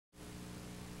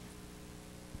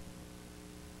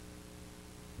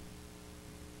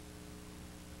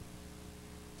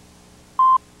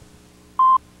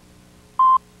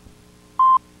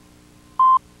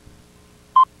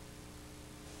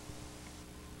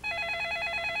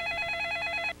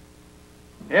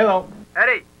Hello.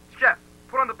 Eddie, it's Jeff.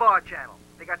 Put on the bar channel.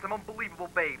 They got some unbelievable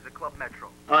babes at Club Metro.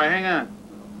 All right, hang on.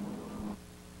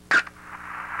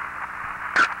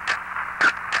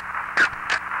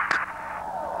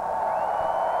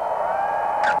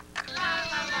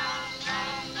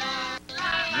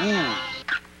 Ooh.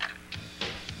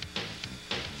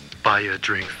 Buy you a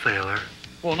drink, sailor.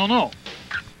 Oh, no.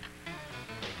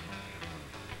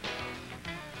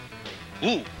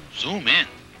 Ooh, zoom in.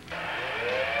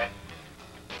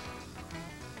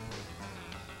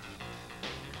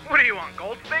 What do you want,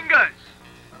 gold fingers?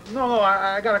 No,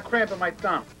 I got a cramp in my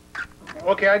thumb.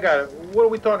 Okay, I got it. What are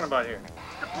we talking about here?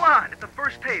 The blonde at the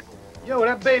first table. Yo,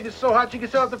 that babe is so hot she can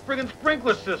set off the friggin'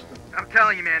 sprinkler system. I'm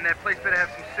telling you, man, that place better have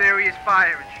some serious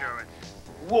fire insurance.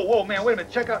 Whoa, man, wait a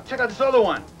minute. Check out this other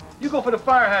one. You go for the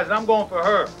fire hazard, I'm going for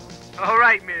her. All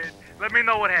right, man. Let me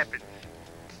know what happens.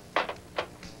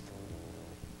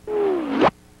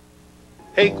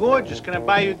 Hey, gorgeous, can I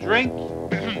buy you a drink?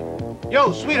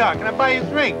 Yo, sweetheart, can I buy you a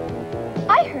drink?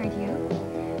 I heard you.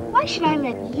 Why should I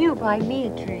let you buy me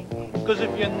a drink? Because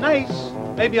if you're nice,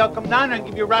 maybe I'll come down there and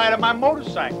give you a ride on my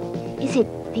motorcycle. Is it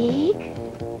big?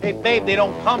 Hey, babe, they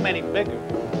don't come any bigger.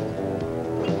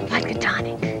 Like a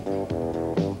tonic.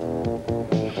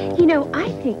 You know, I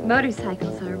think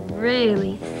motorcycles are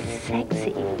really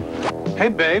sexy. Hey,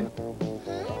 babe.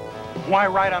 Why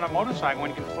ride on a motorcycle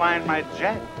when you can fly in my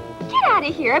jet? Get out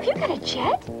of here. Have you got a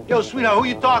jet? Yo, sweetheart, who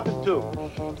you talking to?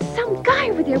 Some guy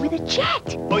over there with a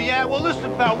jet. Oh, yeah? Well,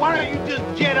 listen, pal, why don't you just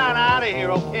jet on out of here,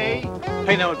 okay?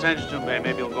 Pay no attention to him, babe.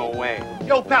 Maybe he'll go away.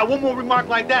 Yo, pal, one more remark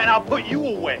like that and I'll put you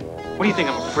away. What do you think,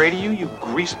 I'm afraid of you, you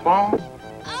greaseball?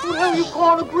 Who the hell are you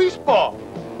calling a greaseball?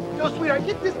 Yo, sweetheart,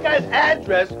 get this guy's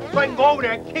address so I can go over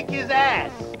there and kick his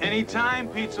ass. Anytime,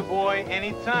 pizza boy,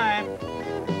 anytime.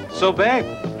 So, babe,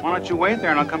 why don't you wait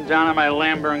there and I'll come down on my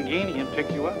Lamborghini and pick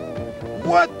you up?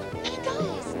 What? He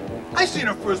does. I seen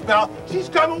her first, pal. She's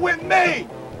coming with me.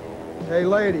 Hey,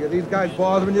 lady, are these guys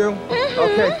bothering you?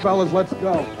 Okay, fellas, let's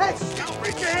go. Hey, don't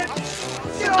reach your hand.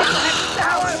 Get off my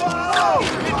salad.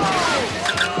 Whoa!